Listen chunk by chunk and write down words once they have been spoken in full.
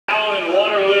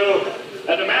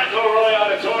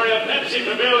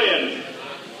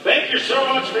so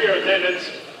much for your attendance.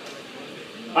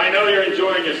 I know you're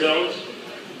enjoying yourselves.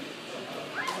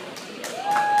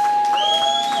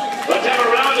 Let's have a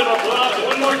round of applause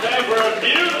one more time for our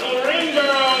beautiful ring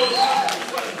girls,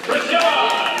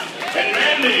 Priscilla and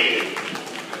Mandy.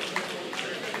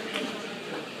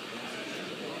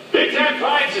 Big Time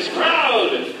Fights is proud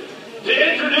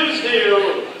to introduce to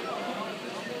you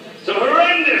some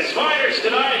horrendous fighters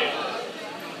tonight.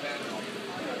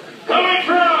 Coming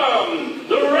from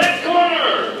the red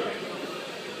corner,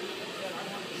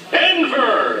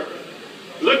 Enver,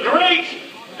 the Great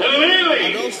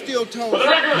Halili. Those steel toes. With a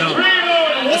record of 3-0-1.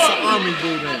 That's an army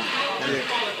boot in. Yeah.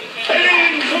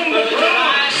 Heading from the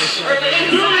Bronx,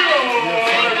 New York,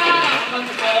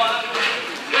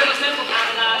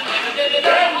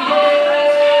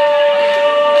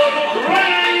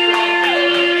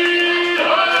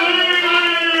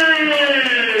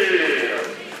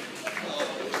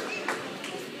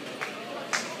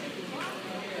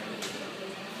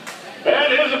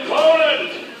 and his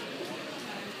opponent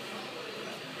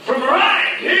from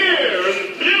right here in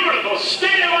the beautiful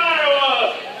state of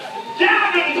Iowa,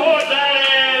 Davenport, that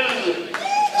is,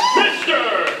 Mr.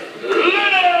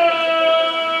 Leonard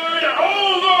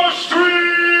Overstreet.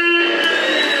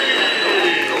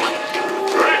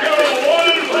 Record of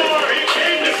 1-4. He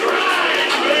came to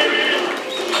grind, baby.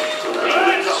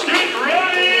 Let's get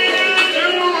ready to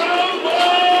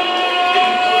rumble.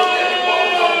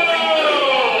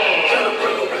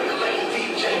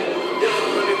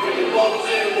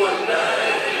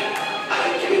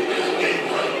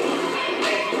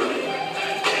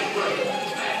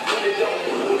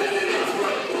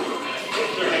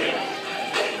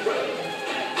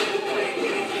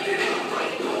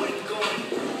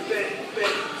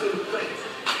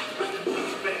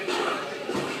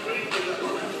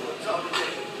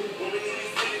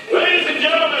 Ladies and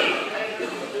gentlemen,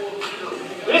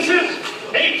 this is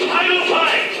a title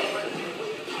fight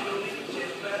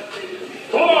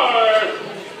for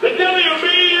the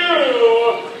WBU.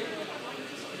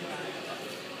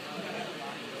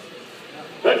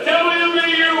 The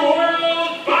WBU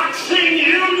World Boxing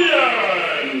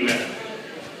Union,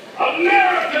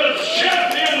 America's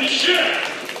championship.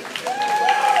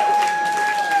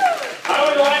 I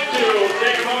would like to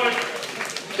take a moment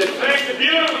to thank the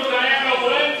beautiful Diana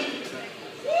Wint,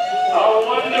 our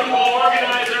wonderful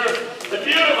organizer, the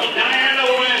beautiful Diana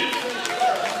Wint.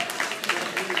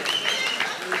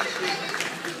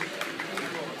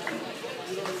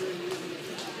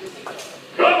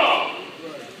 Come on.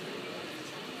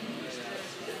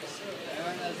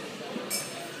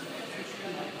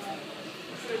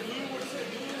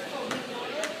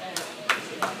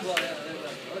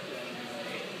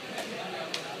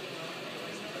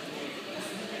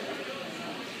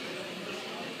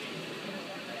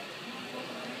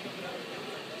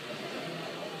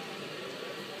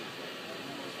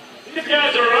 These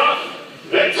guys are rough,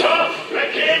 they're tough,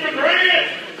 they came to bring it.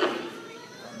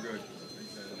 I'm good.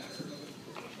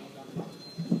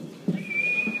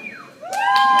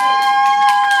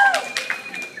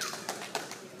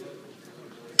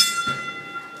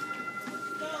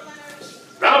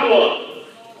 Round one.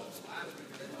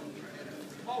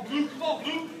 Come on, Blue. Come on,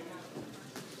 Blue.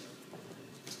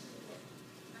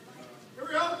 Here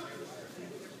we go.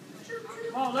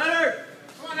 Come on, Leonard.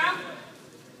 Come on now.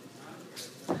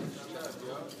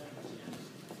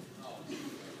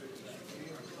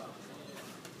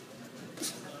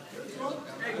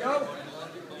 There you go.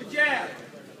 Good jab.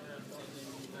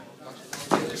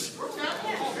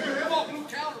 Come on, Blue.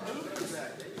 Counter, Blue.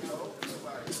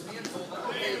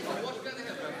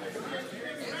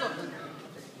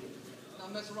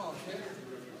 Don't mess around, okay?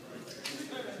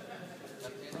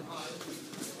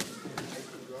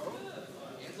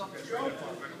 Hands up. That's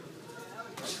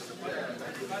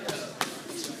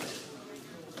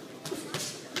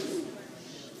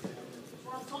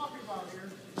what I'm talking about here.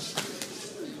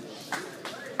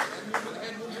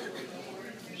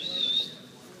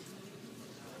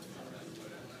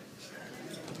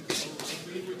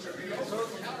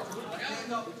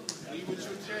 Leave with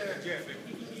your jab. There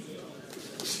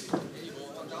you go.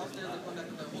 Downstairs and come back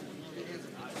to the hook. Keep your hands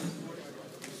up.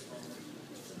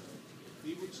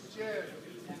 Leave with your jab.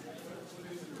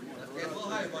 Left hand a little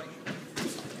higher, buddy.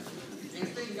 Can't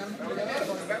stay. You gotta put your head,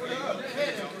 buddy. Back it up. Put your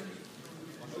head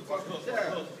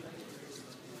down.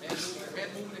 Head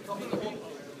moving and come to the hook.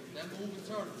 Then move and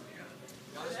turn.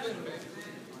 Gotta spin him, baby.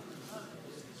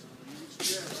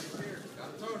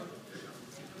 Gotta turn him.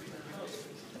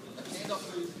 Left hand up,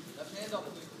 please. Left hand up,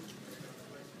 please.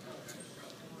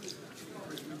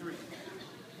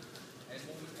 Head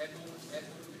moving, head moving, head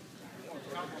moving.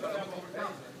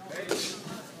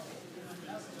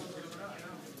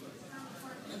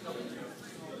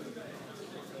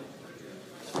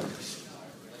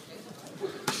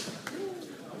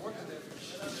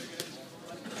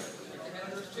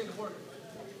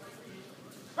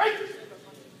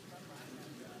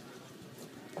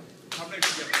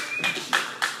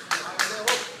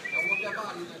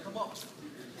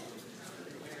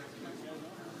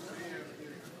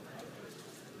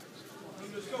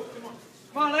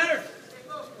 Come on, Leonard.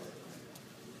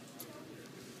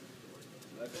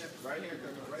 Right here, right here.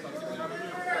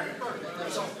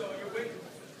 Nice.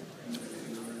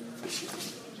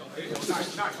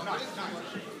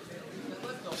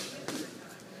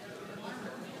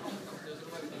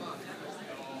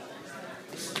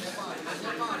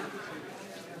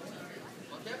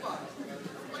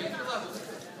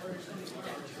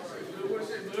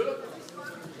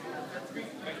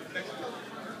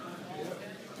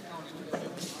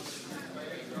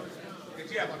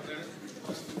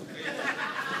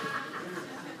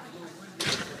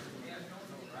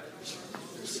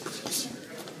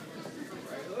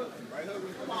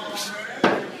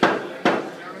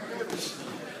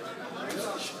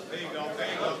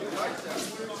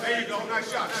 There you go.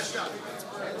 Nice shot.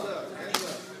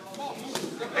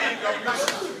 There you go. Nice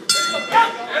shot.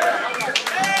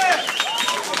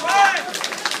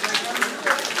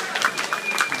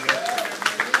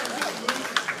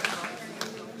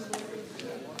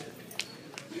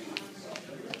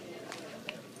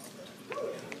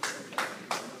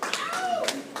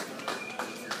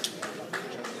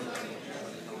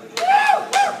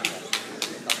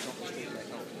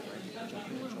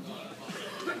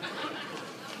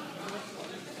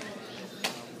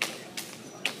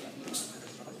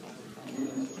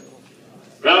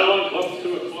 Round one comes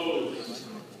to a close.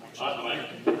 Hot mic.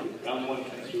 Round one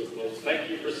comes to a close. Thank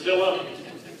you, Priscilla,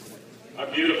 our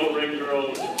beautiful ring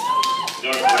girl, dark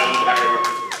brown hair.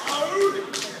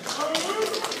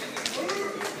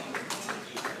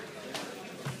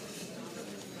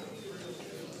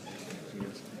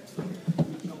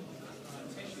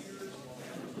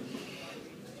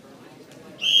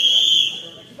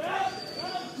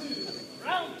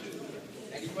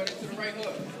 And he went into the right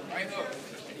hook. And he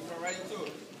went right into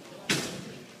it.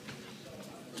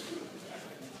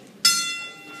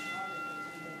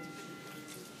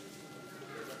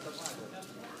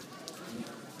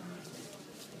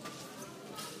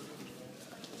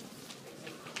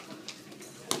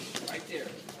 Right there.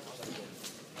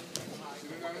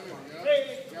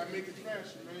 Hey. You gotta make it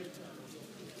faster, man.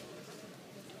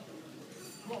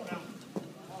 Come on now.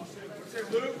 What's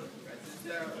that, Luke?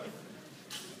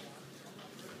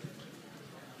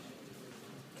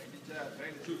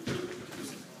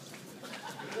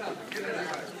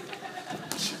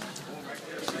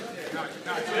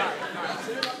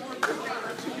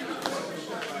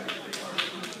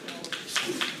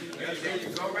 There you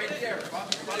go, right there.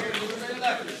 Follow your move to the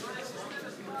left.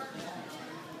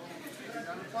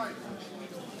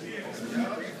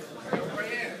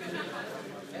 Right hand.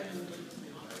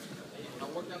 Now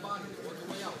work that body. Work your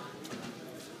way out.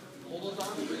 Hold those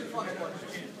arms to the front.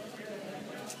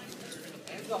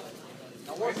 Hands up.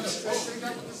 Now work it. And move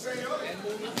it. There you go.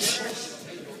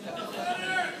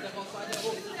 Step outside that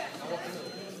hook. Now walk the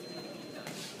middle.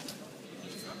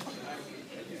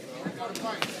 Got to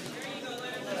fight.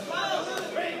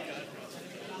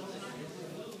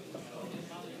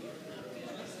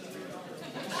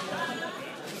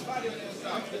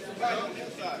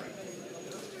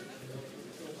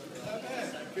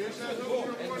 Finish that hook,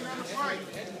 you're going down the fight.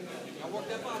 Now work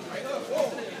that body. Right up.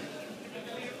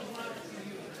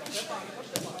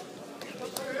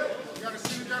 You gotta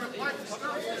see you gotta fight to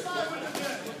stop it.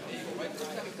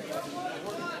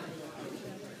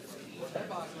 Work that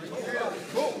body.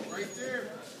 Boom, right there.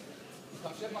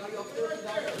 Touch that body up there and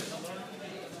down.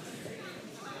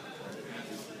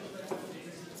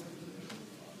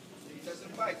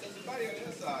 Touch the body on the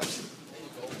inside. There you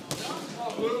go.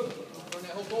 Turn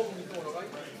that hook over when you're doing it, right?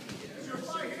 It's your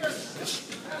fight here.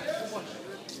 Too much.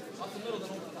 Up the middle, then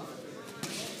over the top.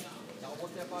 Now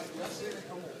work that body. That's it, and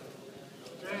come over.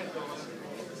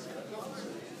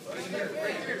 Right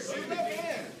there. See that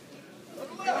hand.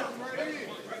 Right here.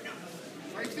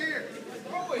 Right there.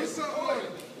 What's up, boy?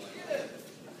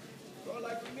 Go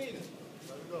like you mean it.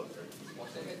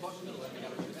 Watch that head, watch the middle.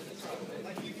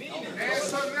 Like you mean it. Add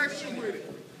something extra with it.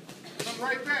 Come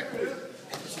right back with it.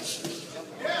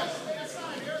 Now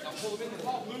pull him in the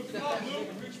ball. Luke, that back, make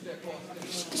him reach for that cross.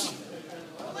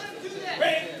 Don't let him do that. You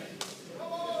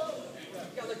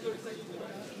got like 30 seconds to do it.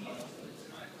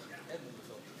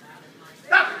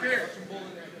 Stop it there. Push him bull in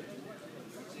there.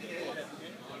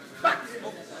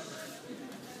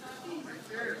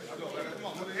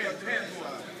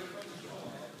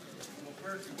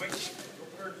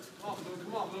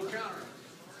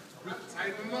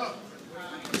 him up.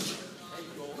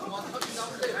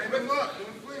 Tighten him up.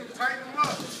 Don't clean him. Tighten him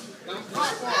up. Let him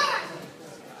pop on.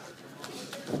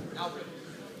 Now, Rip.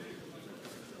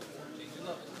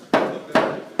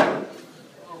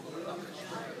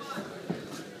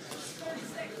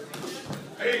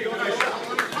 There you go. Nice shot.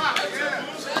 Let him pop. Yeah.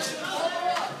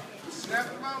 Snap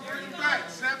him out. Bring him back.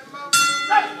 Snap him out. Bring him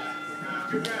back.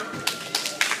 Good down.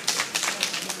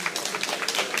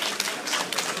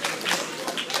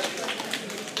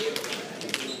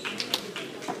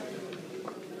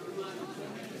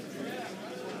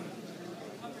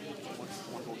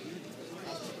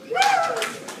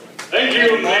 Thank you,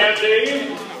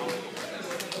 Mandy.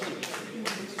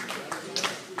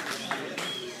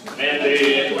 Mandy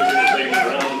introducing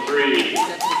round 3.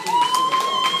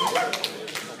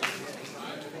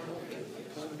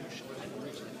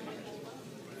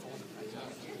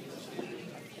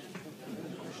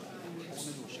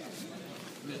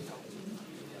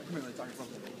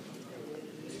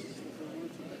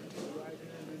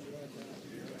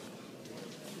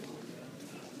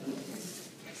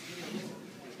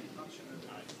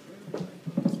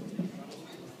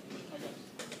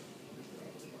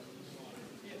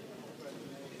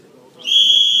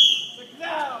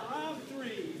 Now, round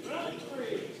 3. Round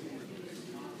 3.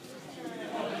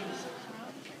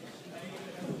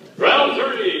 Round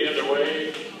 3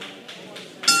 underway.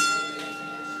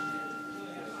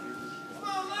 Come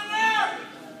on, Leonard!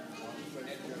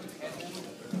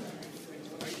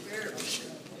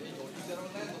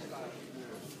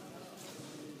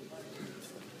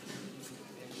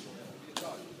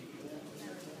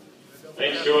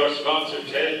 Thanks to our sponsor,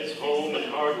 Ted's Home and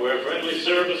Hardware. Friendly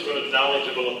service with a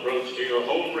knowledgeable approach to your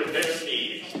home repair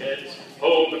needs. Ted's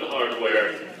Home and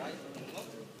Hardware.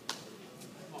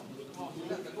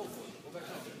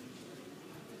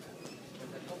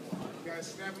 You gotta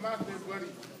snap him out there, buddy.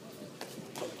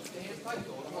 Stay hands tight,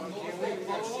 though. Come on, can't wait. You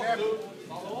gotta snap him.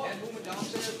 Follow up. And movement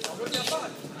downstairs. Now work that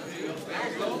body.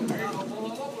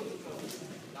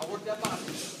 Now work that body.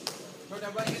 Turn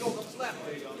that right hand over. Come slap.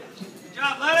 Good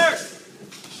job, Leonard!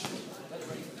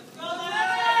 Go,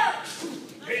 Leonard!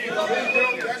 There you go.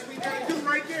 That's what you gotta do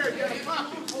right there. You gotta pop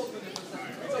him. You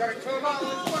gotta come out on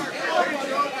the fire. There you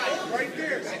go. Right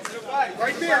there.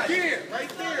 Right there again.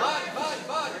 Right there.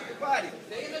 Body. Body.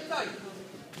 Stay in the tight.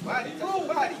 Body. Room.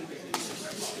 Body.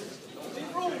 Don't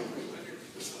leave room.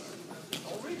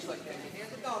 Don't reach like that. Your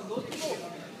hands are down. Go to the floor.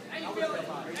 Now work that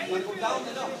body. You gotta go down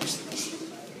and up.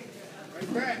 Right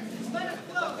back. Let it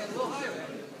flow! And a little higher.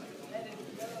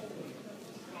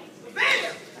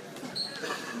 Bam!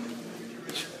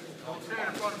 Don't stand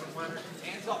in front of him, Leonard.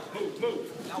 Hands up. Move.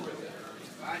 Now rip it.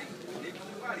 Body. Dig to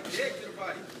the body. Dig to the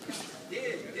body.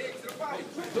 Dig to the body.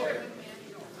 There.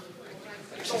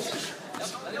 Let it go.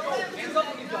 Let it go. Hands up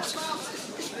when you're done.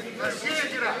 Let's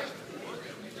get up.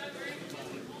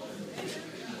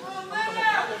 Come on,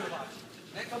 Leonard!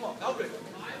 Then come up. Now rip.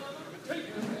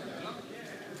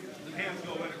 Hands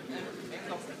go, Leonard. Hands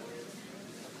up.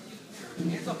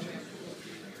 Hands up, champ.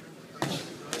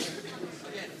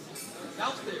 Again.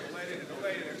 Downstairs.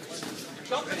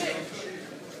 Jumping in.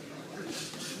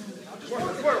 Now just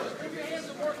work. Move your hands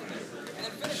and work in there. And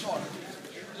then finish hard.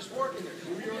 Just work in there.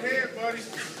 Move your head, buddy.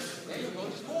 There you go.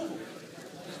 Just move them.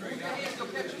 Just move your hands. Go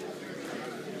catch it.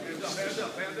 Hands up.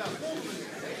 There you go.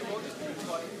 Just move it,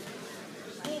 buddy.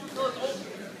 Just move until it's open.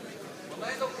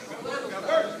 Orlando, just move your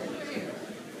hands.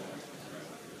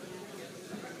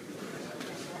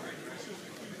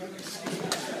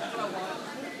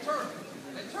 Turn.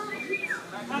 And turn.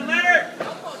 Come on, Leonard!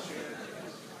 Now punch.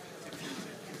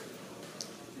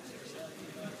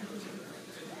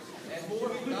 And move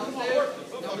downstairs.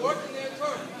 Now work in there and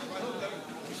turn.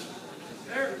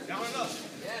 There. Down and up.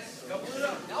 Yes. Double it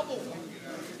up. Now move.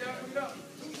 Down and up.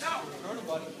 Now. Turn it,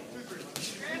 buddy. Turn it.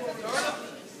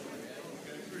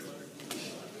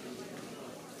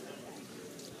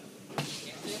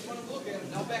 Can't stay in front of him. Look at him.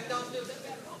 Now back downstairs. Then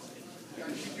back downstairs. You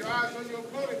gotta keep your eyes on your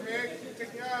opponent, man. You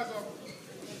take your eyes off him.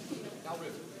 Now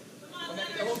rip. Come back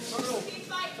to that hook. Turn it over.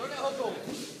 Turn that hook over.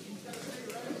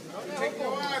 Turn that Take hook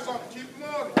your over. eyes off him. Keep him on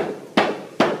him.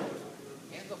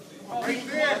 Hands up. Right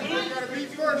there. You gotta be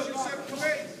first. You set the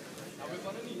pace. Now rip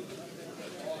underneath.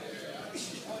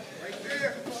 Right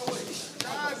there.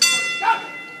 Your eyes on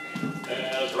him.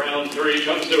 As round 3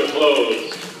 comes to a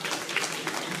close.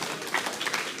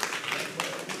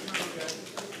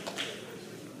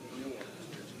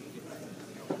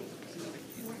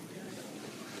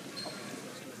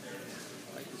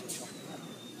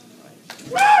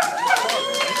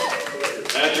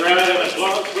 That's right, and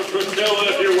applause for Priscilla,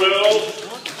 if you will.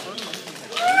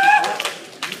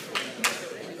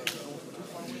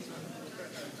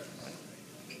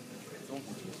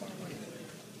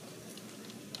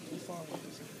 far away,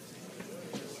 is it?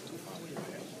 Too far away,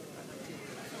 man.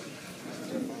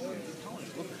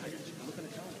 Look at how you're looking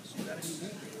at Jones. You gotta be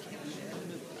moving.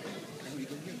 And then you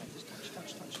go here, like, just touch.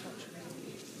 Touch.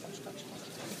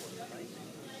 Right?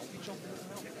 Don't be jumping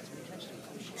around. That's what you're trying to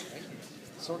do. Right?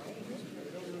 Circle.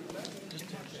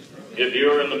 If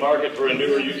you're in the market for a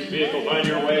newer used vehicle, find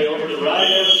your way over to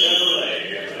Rydell Chevrolet.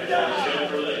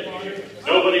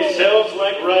 Nobody sells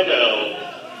like Rydell.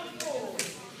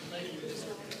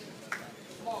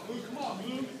 Come on,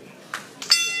 move.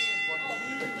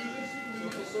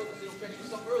 Circle, so you'll catch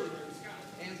yourself early.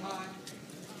 Hands high.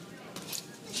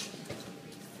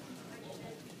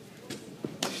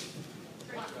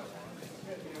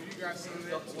 You got some of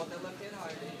that. You want that left hand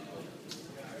high.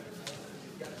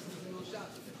 You got to sneak a little shot.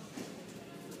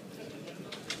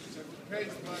 Hey,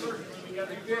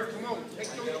 there, come on. Take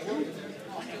those moves.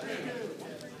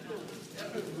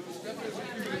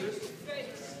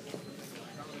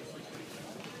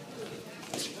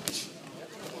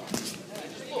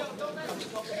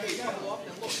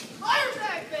 Fire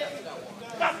back, baby!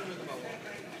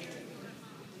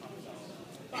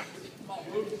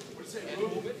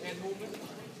 Hand movement.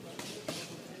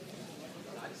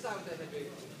 I decide with that head, baby.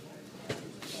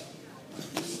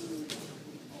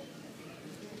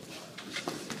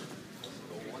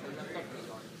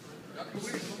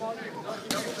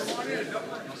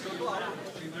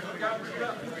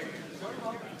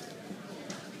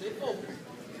 Stay focused.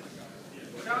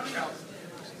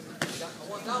 I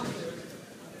want downstairs.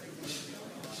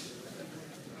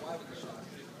 Why with the shot?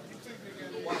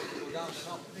 Why? Go down and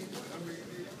up.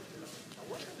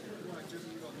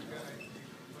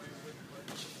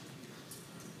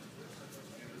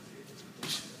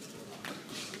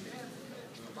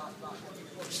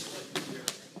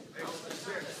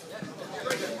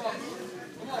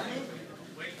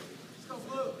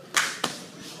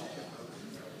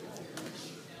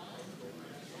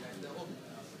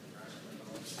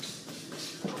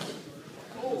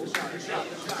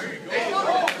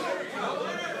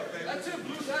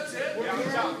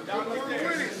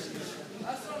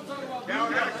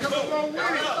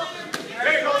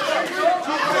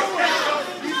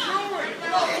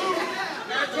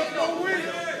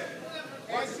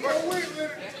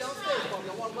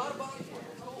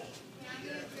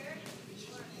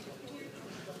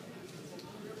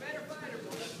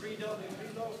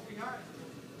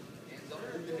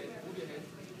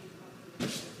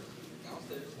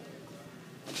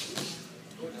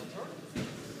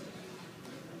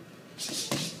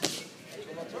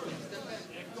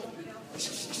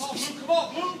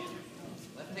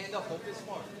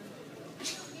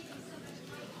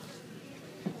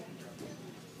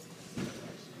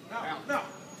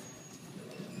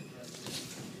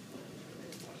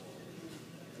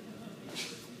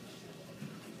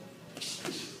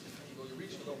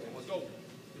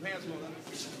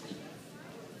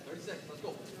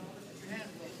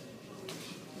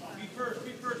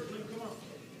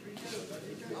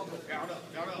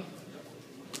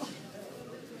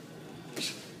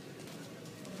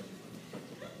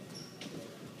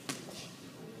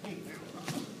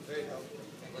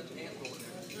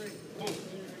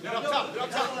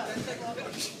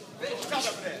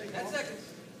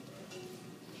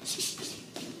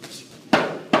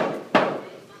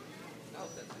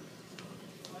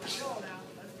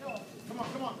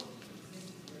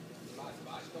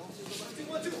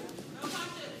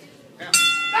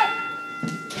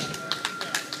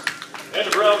 End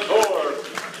of round 4.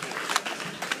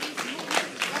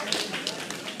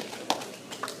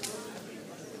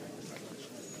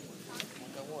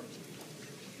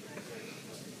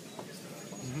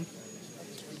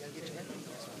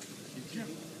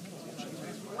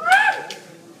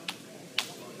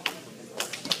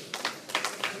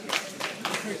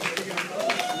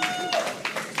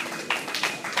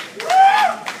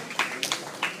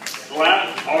 Flat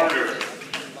harder.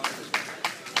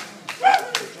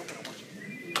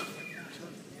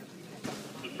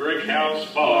 Brick House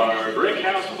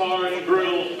Bar and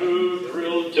Grill, food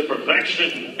grilled to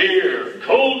perfection, beer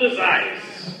cold as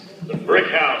ice. The Brick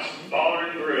House Bar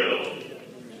and Grill.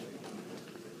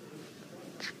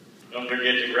 Don't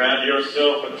forget to grab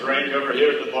yourself a drink over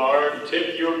here at the bar and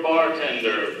tip your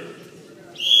bartender.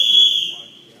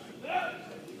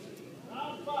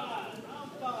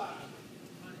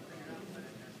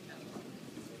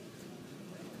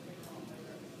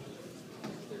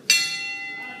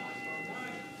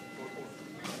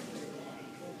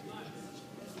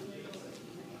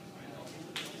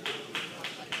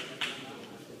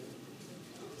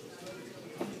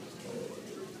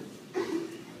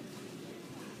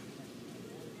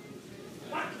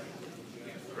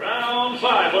 Round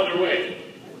 5 underway.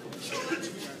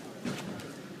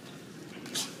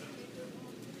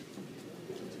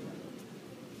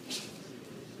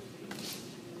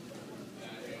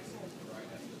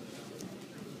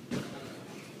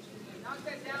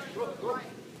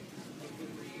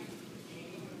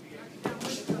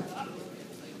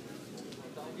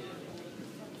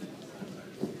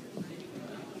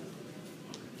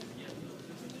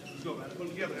 Let's go, man. Put them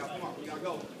together now. Come on. We got to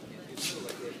go.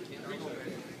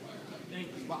 Thank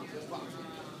you. Box. Let's box.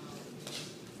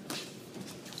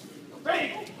 Bang!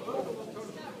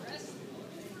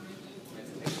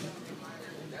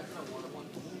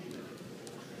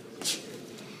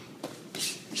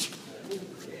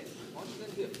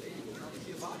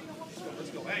 Let's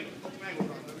go. Angle. Angle.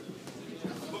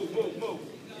 Move, move, move.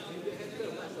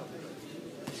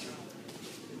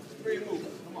 Three move.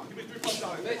 Come on. Give me 3 pumps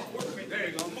out. There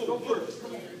you go. Move. Go first.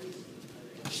 Come on.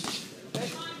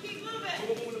 Come on, keep moving.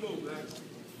 Move the move, man.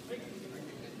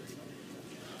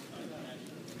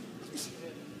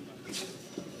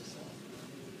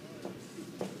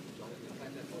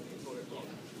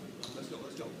 Let's go.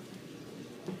 Let's go.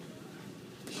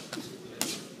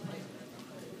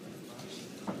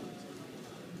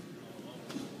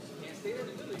 Can't stay there in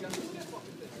the middle. You got to move that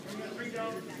fucking thing. Bring it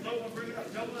down. No one. Bring it up.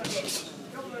 Double that hook.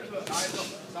 Double that hook. Size up.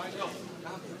 Size up.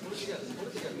 Now, put it together. Put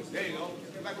it together. There you go.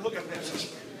 Get back and look at that. Get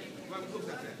back and look at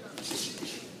that.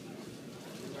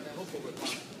 Turn that hook over the top.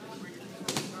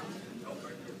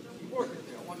 Keep working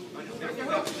there. I want you to turn your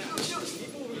hook.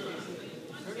 Keep moving.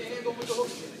 Turn your hand over the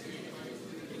hook.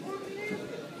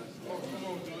 Oh, come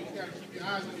on, dude. You got to keep your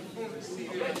eyes on your opponent. See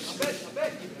I that?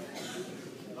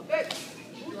 bet.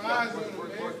 Keep your eyes on him,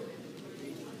 man.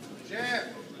 Jab.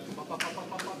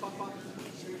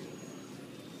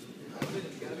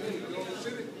 You don't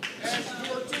sit it. Add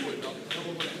more to it.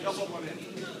 Double up on that.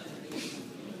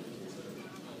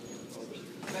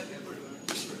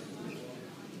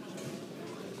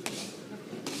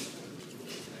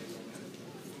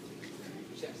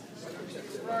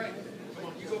 Right. Come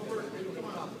on, you go first. Baby. Come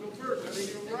on, go first. I think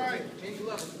you're right. Change the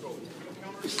level. Go.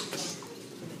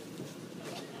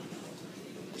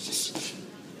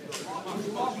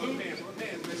 Come on, blue man. Blue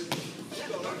man, baby. Let's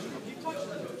go. Keep touching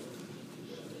that hook.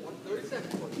 30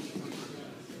 seconds.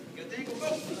 Get the ankle, go.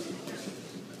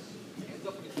 Hands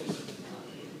up in your face.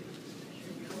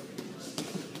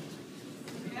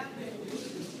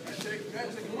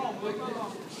 Come on, boy. Come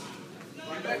on.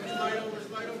 Right back. Slide over.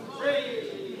 Slide over. Hey.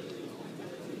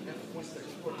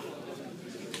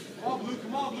 Come on, blue.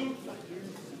 Come on, blue.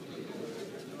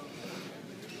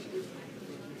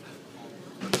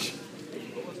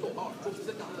 Let's go hard.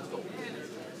 Sit down. Let's go.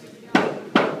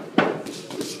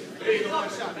 There you go.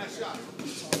 Nice shot. Nice shot.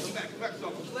 Come back. Come back.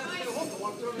 Stop. Left hand hook. I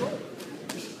want to turn it over.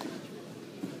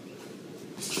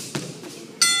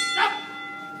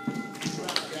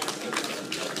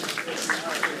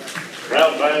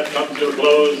 Round 5 comes to a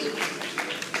close.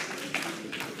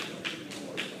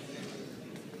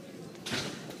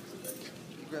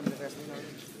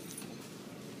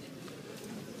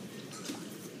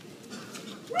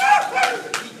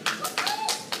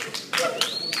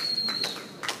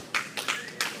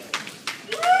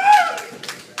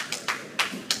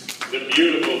 The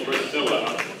beautiful Priscilla.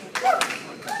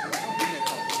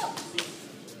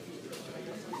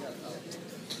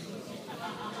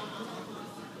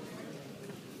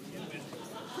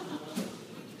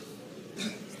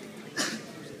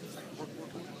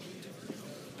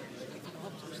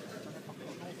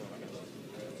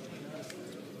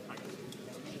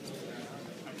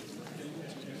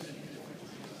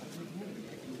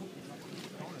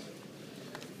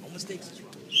 No mistakes.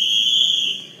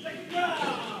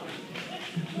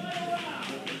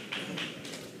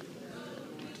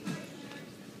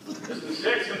 This is the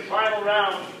 6th and final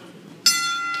round.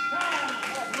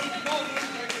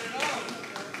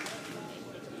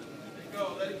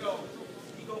 Let it go.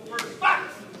 You go first.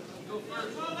 Box. You go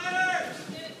first. Come on, Leonard.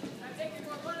 I'm taking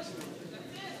more punishment.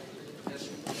 That's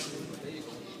it. There you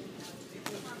go.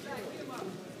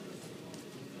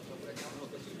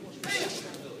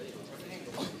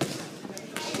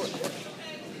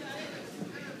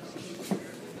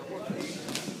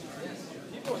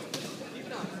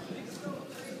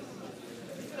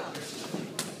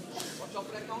 Watch out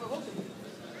for that counter hook.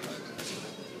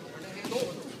 Turn that hand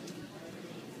over.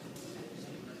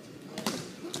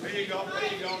 There you go.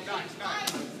 There you go. Nice.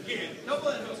 Nice. Again. Double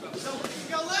it, double it.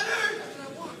 Go, Leonard!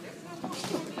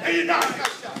 There you go.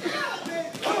 Nice shot.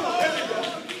 Come on. There we go.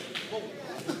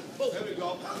 There we go.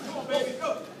 Come on, baby. Go.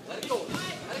 Let it go.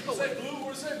 Let it go. Say blue,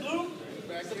 or say blue?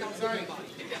 Back Sit down. inside.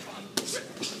 Keep that body.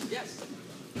 Yes.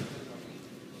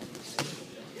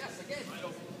 Yes, again.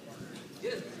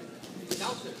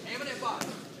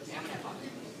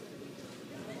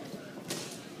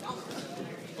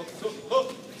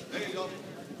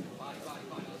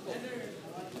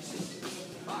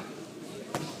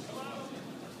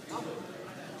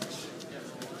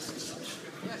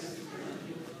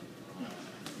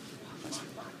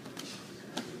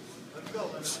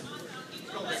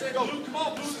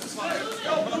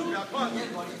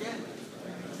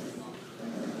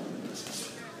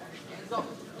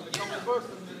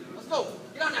 go.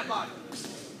 Get on that body.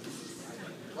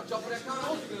 Watch out for that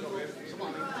counter.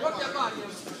 Work that body.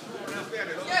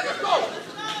 Yeah, let's go.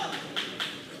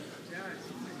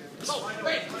 No,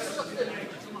 wait.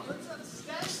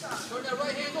 Turn that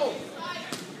right hand over.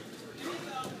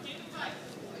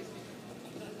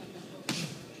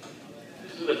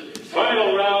 This is the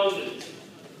final round.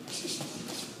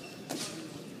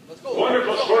 Let's go.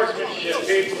 Wonderful sportsmanship,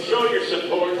 people. Show your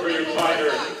support for your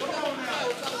fighter.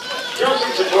 Show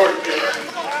some support, people.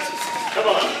 Come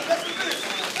on.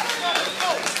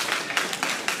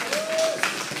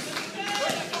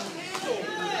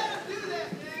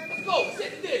 Let's go.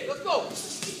 Sit there. Let's go.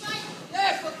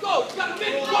 Yes, let's go. You got to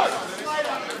finish work.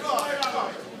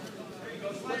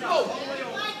 Let's go.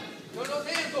 Turn those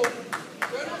hands over.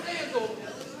 Turn those hands over.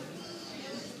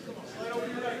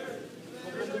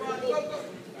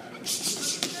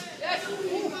 Yes.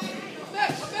 Come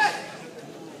back. Come back.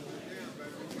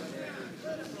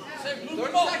 30 seconds. Let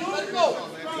it go.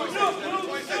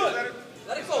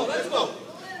 Let it go. Let it go.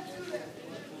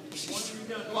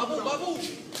 Babu, Babu.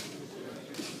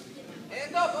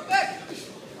 Hands up. Up back.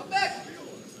 Up back.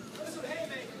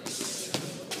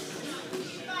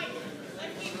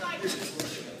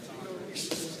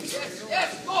 Yes,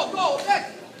 yes. Go, go.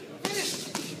 Next. Finish.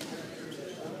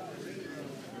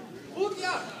 Move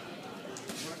ya.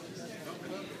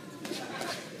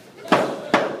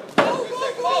 Go, go,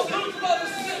 go. Body, body, body.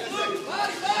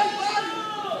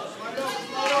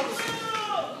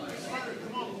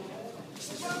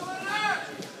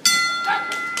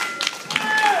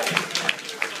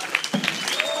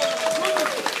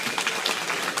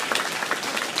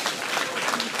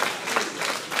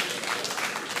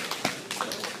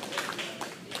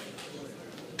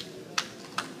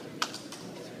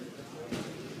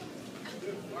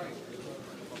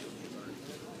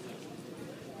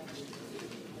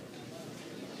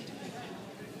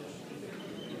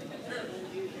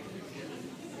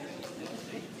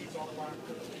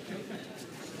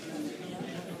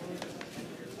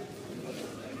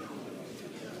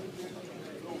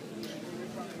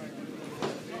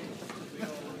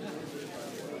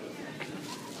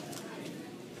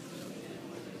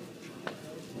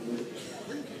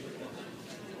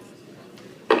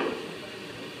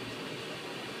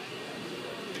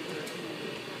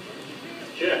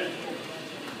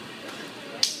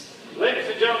 Ladies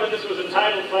and gentlemen, this was a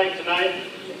title fight tonight.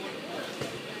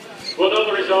 We'll know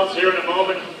the results here in a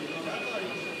moment.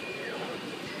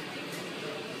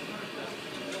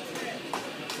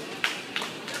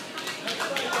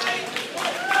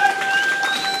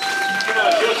 Come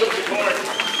on, show some support.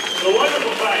 It's a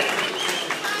wonderful fight.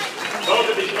 Both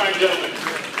of these fine gentlemen.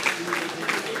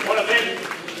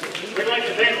 We'd like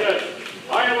to thank the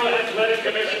Iowa Athletic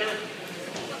Commissioner,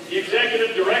 the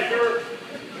Executive Director,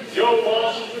 Joe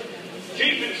Walsh,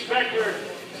 Chief Inspector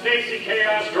Stacy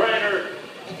Chaos Griner,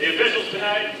 the officials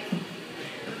tonight,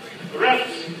 the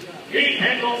refs, Pete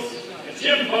Hendels and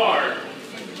Jim Barr,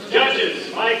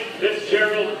 judges Mike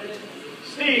Fitzgerald,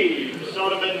 Steve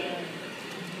Soderman,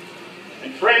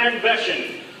 and Fran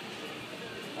Veshin.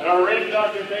 And our ring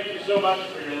doctor, thank you so much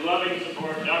for your loving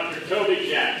support, Dr. Toby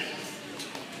Jacks.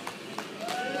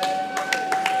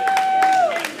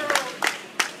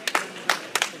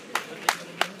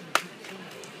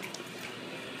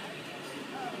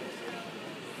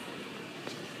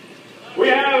 We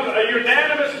have a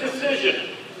unanimous decision.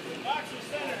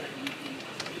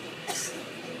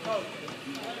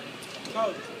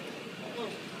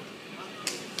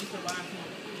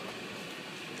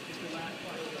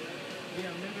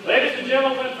 Ladies and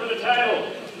gentlemen, for the title,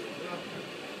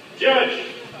 Judge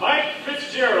Mike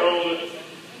Fitzgerald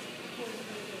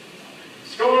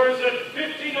scores at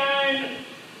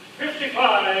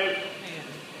 59-55.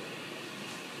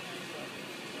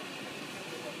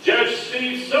 Judge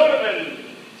Steve Soderman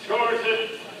scores at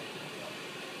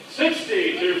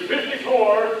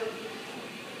 60-54.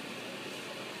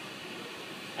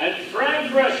 And Fran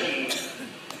Veshin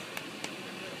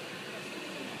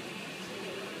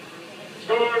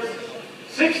scores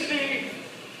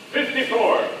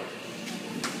 60-54.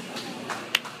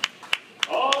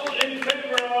 All in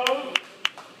favor of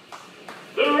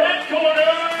the red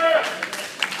corner,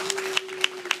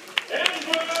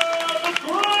 Enver the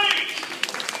Great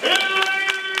Halili!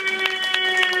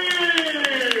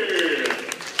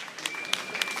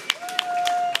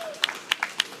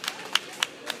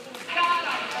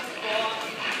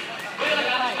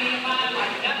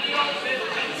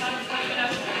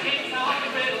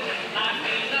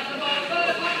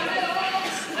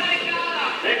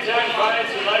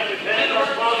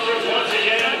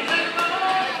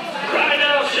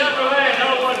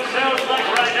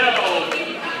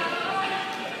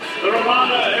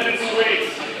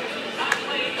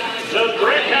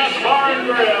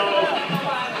 grill.